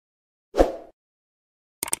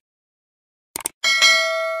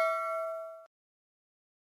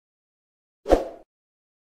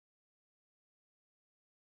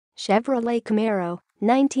Chevrolet Camaro,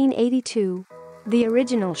 1982. The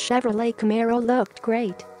original Chevrolet Camaro looked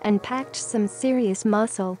great and packed some serious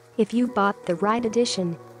muscle if you bought the right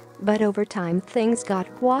edition. But over time things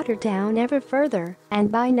got watered down ever further,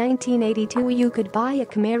 and by 1982 you could buy a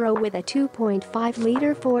Camaro with a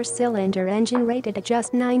 2.5-liter four-cylinder engine rated at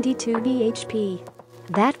just 92 bhp.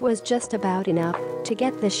 That was just about enough to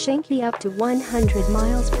get the Shinky up to 100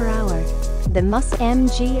 miles per hour. The Muss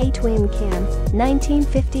MGA Twin Cam,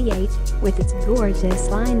 1958, with its gorgeous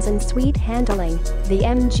lines and sweet handling, the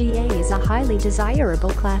MGA is a highly desirable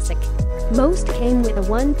classic. Most came with a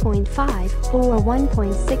 1.5 or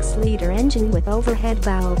 1.6-liter engine with overhead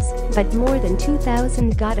valves, but more than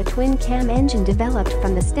 2,000 got a twin-cam engine developed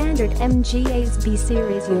from the standard MGA's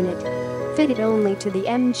B-Series unit. Fitted only to the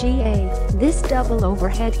MGA, this double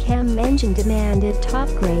overhead cam engine demanded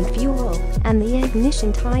top-grade fuel and the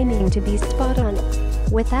ignition timing to be spot-on.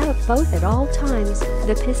 Without both at all times,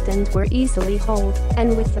 the pistons were easily holed,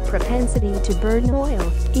 and with the propensity to burn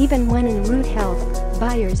oil, even when en route health,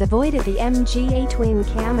 buyers avoided the MGA twin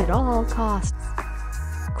cam at all costs.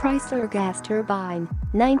 Chrysler gas turbine,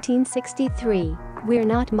 1963. We're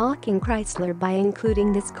not mocking Chrysler by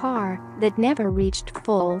including this car that never reached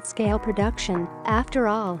full-scale production. After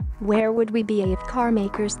all, where would we be if car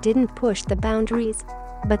makers didn't push the boundaries?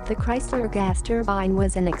 But the Chrysler gas turbine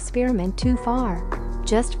was an experiment too far.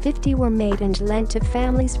 Just 50 were made and lent to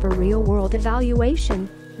families for real-world evaluation.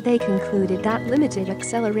 They concluded that limited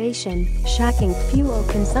acceleration, shocking fuel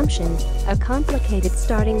consumption, a complicated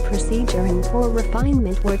starting procedure and poor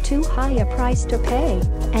refinement were too high a price to pay,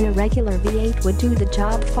 and a regular V8 would do the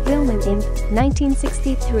job. Fulfillment Imp,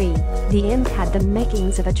 1963. The Imp had the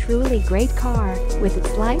makings of a truly great car, with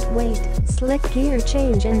its lightweight, slick gear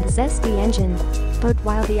change and zesty engine. But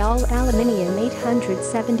while the all-aluminium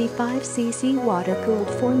 875cc water-cooled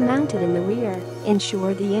form mounted in the rear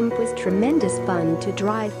ensured the Imp was tremendous fun to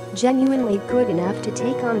drive, genuinely good enough to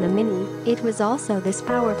take on the Mini, it was also this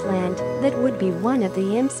power plant that would be one of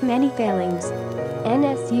the Imp's many failings.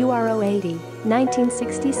 NSU R080,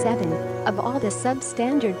 1967. Of all the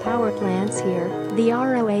substandard power plants here, the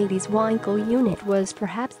R080's Wankel unit was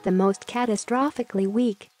perhaps the most catastrophically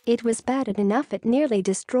weak. It was bad enough it nearly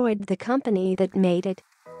destroyed the company that made it.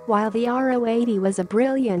 While the R080 was a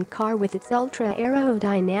brilliant car with its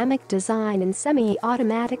ultra-aerodynamic design and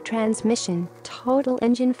semi-automatic transmission, total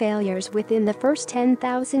engine failures within the first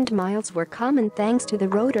 10,000 miles were common thanks to the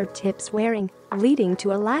rotor tips wearing, leading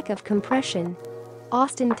to a lack of compression.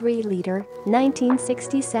 Austin 3-liter,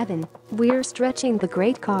 1967. We're stretching the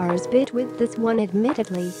great cars bit with this one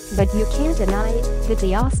admittedly, but you can't deny that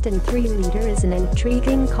the Austin 3-liter is an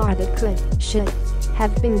intriguing car that should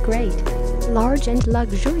have been great. Large and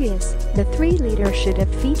luxurious, the 3-liter should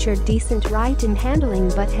have featured decent ride and handling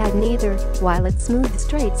but had neither, while its smooth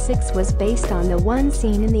straight six was based on the one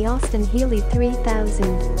seen in the Austin Healey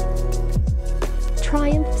 3000.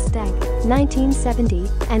 Triumph Stag, 1970,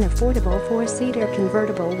 an affordable four-seater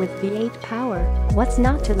convertible with V8 power. What's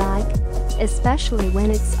not to like? Especially when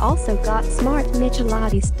it's also got smart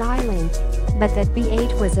Michelati styling. But that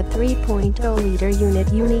V8 was a 3.0-liter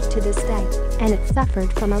unit unique to the Stag, and it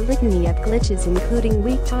suffered from a litany of glitches including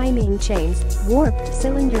weak timing chains, warped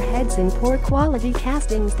cylinder heads and poor quality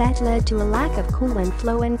castings that led to a lack of coolant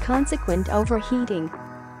flow and consequent overheating.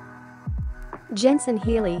 Jensen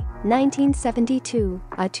Healey, 1972,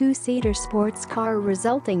 a two-seater sports car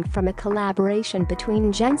resulting from a collaboration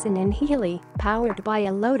between Jensen and Healey, powered by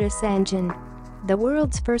a Lotus engine. The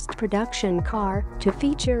world's first production car to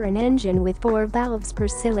feature an engine with 4 valves per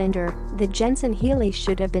cylinder, the Jensen Healey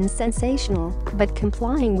should have been sensational, but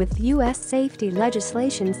complying with U.S. safety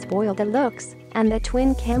legislation spoiled the looks, and the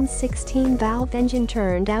twin-cam 16-valve engine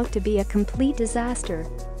turned out to be a complete disaster.